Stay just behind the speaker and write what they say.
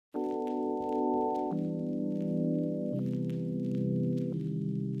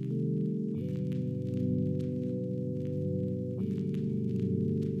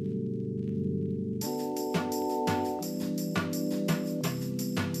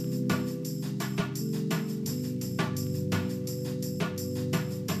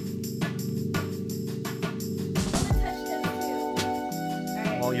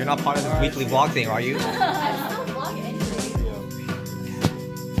You're not part of this weekly vlog thing, are you? I'm still vlogging anyway.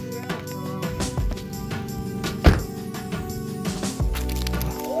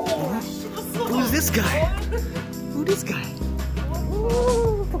 Who's this guy? Who's this guy?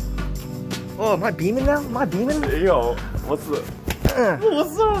 Oh, am I beaming now? Am I beaming? Hey, yo, what's up?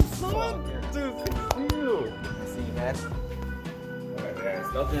 What's up, son? Dude, good to see you. I see you, man. Alright, man,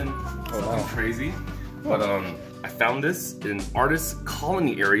 it's nothing crazy, but I found this in an artist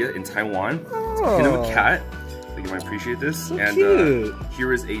colony area in Taiwan. It's a pin of a cat. I think you might appreciate this. So and cute.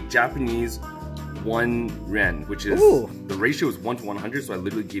 Here is a Japanese 1 yen, which is the ratio is 1 to 100, so I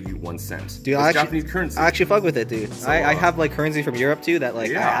literally give you 1 cent. Dude, it's Japanese currency. I actually fuck with it, dude. So, I have like currency from Europe too that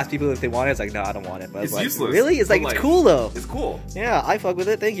like I yeah. ask people if they want it. It's like, no, I don't want it. But It's like, useless. really? It's like, But, it's cool though. It's cool. Yeah, I fuck with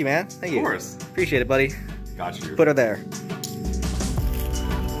it. Thank you, man. Thank you. Of course. Appreciate it, buddy. Got you. Put her there.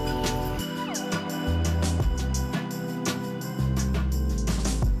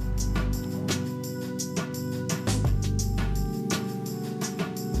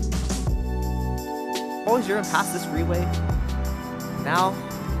 Always driven past this freeway. Now,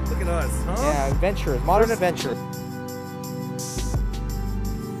 Look at us, huh? yeah, adventures, modern adventure.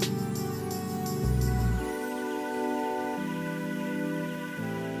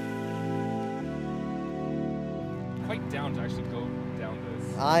 Quite down to actually go down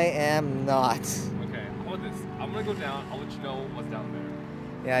this. I am not. Okay, how about this? I'm gonna go down. I'll let you know what's down there.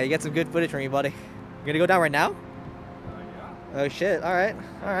 Yeah, you get some good footage from me, buddy. You gonna go down right now? Yeah. Oh shit! All right,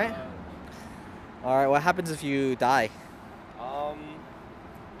 all right, all right. What happens if you die? I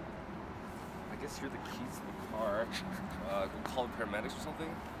guess you're the keys to the car. Go call the paramedics or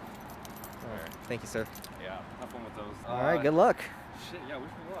something. Alright. Thank you, sir. Yeah, have fun with those. All right, good luck. Shit, yeah, wish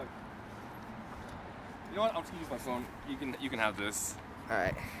me luck. You know what? I'm just gonna use my phone. You can have this. All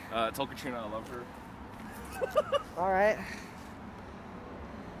right. Tell Katrina I love her. All right.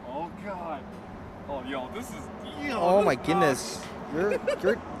 Oh god. Oh yo, this is. Yo, Oh this my is goodness.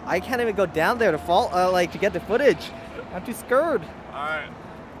 You're. I can't even go down there to fall. Like to get the footage. I'm too scared. Alright.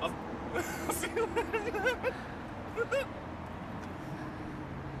 I'll see you later.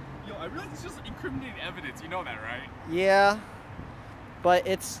 Yo, I realize it's just incriminating evidence. You know that, right? Yeah, but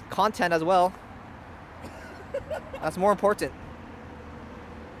it's content as well. That's more important.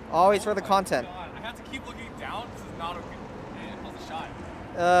 Always for the content. God, I have to keep looking down. This is not okay. Man, how's the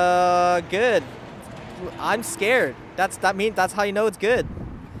shot? Good. I'm scared. That's how you know it's good.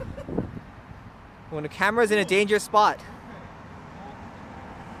 When the camera's in a dangerous spot,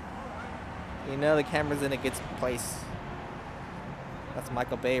 you know the camera's in a good place. That's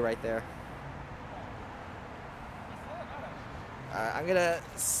Michael Bay right there. Alright, I'm gonna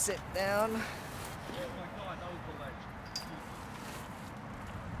sit down. Oh my god, that was the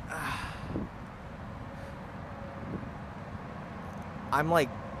ledge. I'm like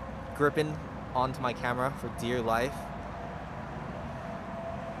gripping onto my camera for dear life.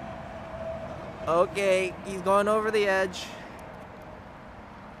 Okay, he's going over the edge.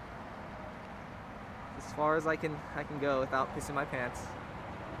 As far as I can go without pissing my pants.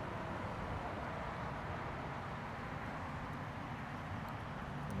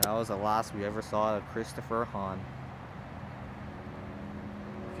 And that was the last we ever saw of Christopher Han.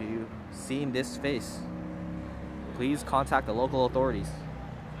 If you've seen this face, please contact the local authorities.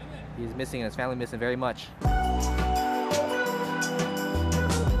 He's missing and his family miss him very much.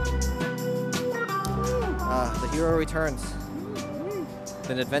 The hero returns. It's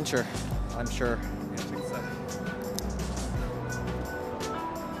an adventure, I'm sure.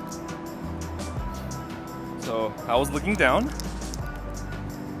 So I was looking down.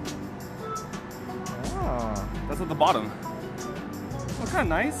 Oh. That's at the bottom. Oh, kind of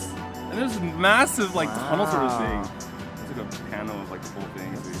nice. And there's massive like tunnel sort of thing. It's like a panel of like the whole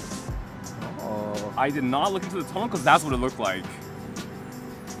thing. Oh. I did not look into the tunnel because that's what it looked like.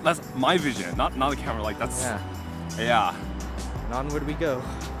 That's my vision, not the camera. Like that's yeah. And onward we go.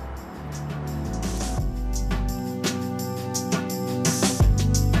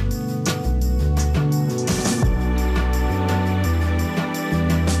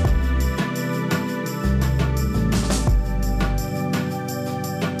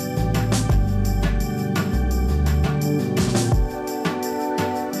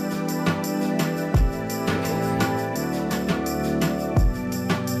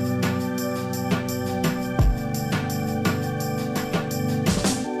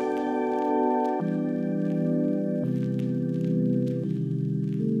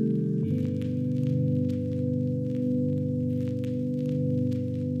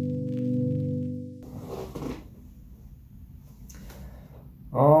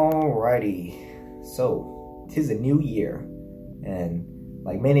 Alrighty, so 'tis a new year, and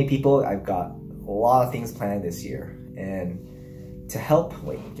like many people, I've got a lot of things planned this year, and to help,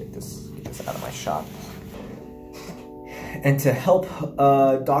 get this out of my shot. And to help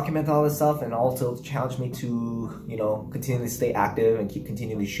document all this stuff, and also to challenge me to, you know, continually stay active and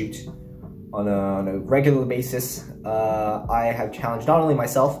continually shoot on a regular basis, I have challenged not only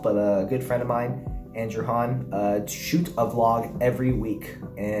myself, but a good friend of mine, Andrew Han, to shoot a vlog every week.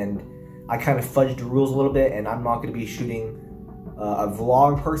 And I kind of fudged the rules a little bit, and I'm not going to be shooting a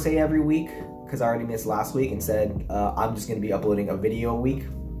vlog per se every week, because I already missed last week. Instead, I'm just going to be uploading a video a week.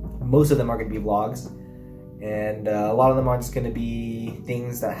 Most of them are going to be vlogs, and a lot of them are just going to be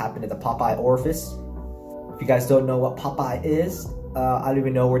things that happen at the Popeye orifice. If you guys don't know what Popeye is, I don't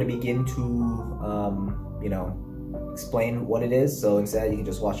even know where to begin to, you know, explain what it is. So instead, you can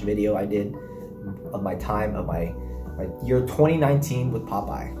just watch a video I did of my time of my year 2019 with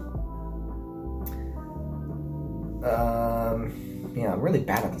Popeye. Yeah, I'm really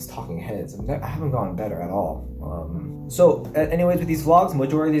bad at these talking heads. I haven't gotten better at all. So anyways, with these vlogs,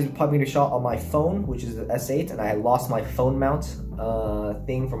 majority of these are probably gonna be shot on my phone, which is the S8, and I lost my phone mount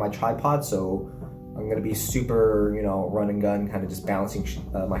thing for my tripod, so I'm gonna be super, you know, run and gun, kind of just bouncing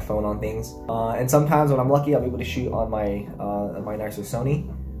my phone on things. And sometimes when I'm lucky, I'll be able to shoot on my nicer Sony,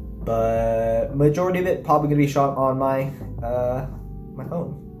 but majority of it probably gonna be shot on my my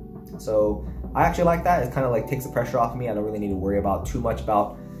phone. So I actually like that. It kind of like takes the pressure off me. I don't really need to worry about too much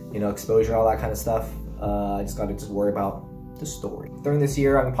about, you know, exposure, all that kind of stuff. I just gotta worry about the story. During this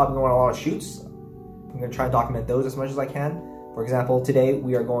year, I'm probably going on a lot of shoots. I'm gonna try and document those as much as I can. For example, today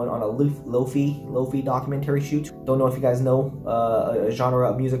we are going on a Lo-fi documentary shoot. Don't know if you guys know a genre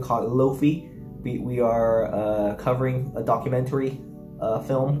of music called Lo-fi. We are covering a documentary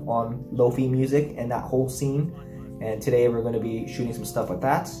film on Lo-fi music and that whole scene. And today we're gonna be shooting some stuff like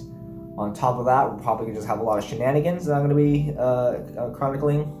that. On top of that, we're probably gonna just have a lot of shenanigans that I'm gonna be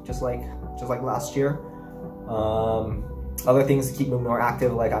chronicling, just like last year. Other things to keep me more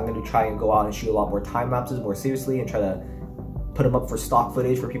active, like I'm gonna try and go out and shoot a lot more time lapses more seriously and try to put them up for stock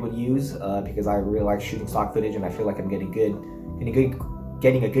footage for people to use, because I really like shooting stock footage, and I feel like I'm getting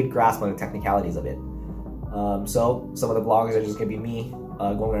a good grasp on the technicalities of it. So some of the vlogs are just gonna be me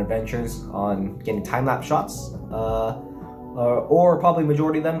going on adventures on getting time lapse shots. Or probably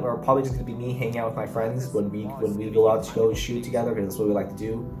majority of them are probably just gonna be me hanging out with my friends when we go out to go shoot together, because that's what we like to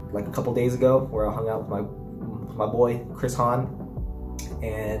do. Like a couple days ago, where I hung out with my boy Chris Han,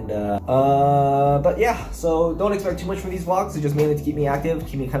 and but yeah. So don't expect too much from these vlogs. It's just mainly to keep me active,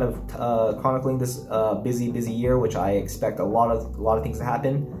 keep me kind of chronicling this busy year, which I expect a lot of things to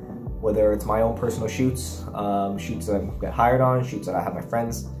happen. Whether it's my own personal shoots, shoots that I get hired on, shoots that I have my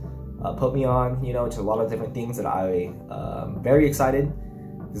friends put me on, you know, to a lot of different things that I'm very excited.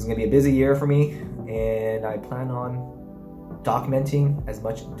 This is gonna be a busy year for me, and I plan on documenting it as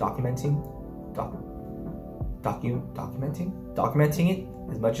much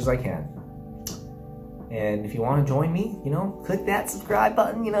as I can. And if you want to join me, you know, click that subscribe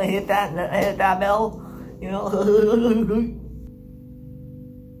button, you know, hit that bell, you know.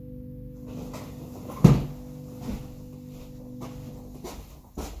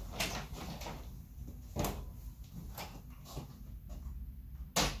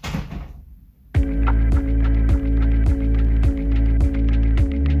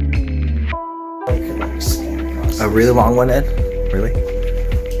 A really long one, Ed? Really?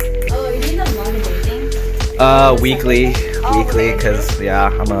 Oh, you mean the vlog dating? Weekly, cause yeah,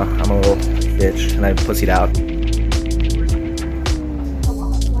 I'm a little bitch and I pussied out.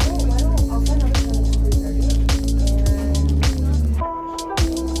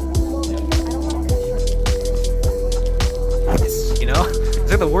 You know, it's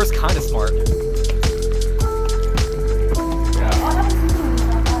like the worst kind of smart.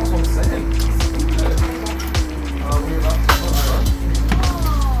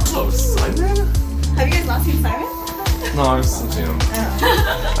 Have you guys not seen Simon? No, I've seen him.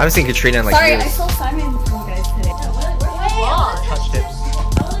 Oh. I've seen Katrina in like Sorry, years. I saw Simon from you guys today. Touch tips. I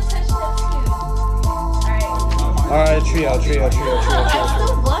want to touch tips too. Alright. Alright,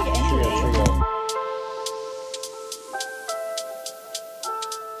 trio.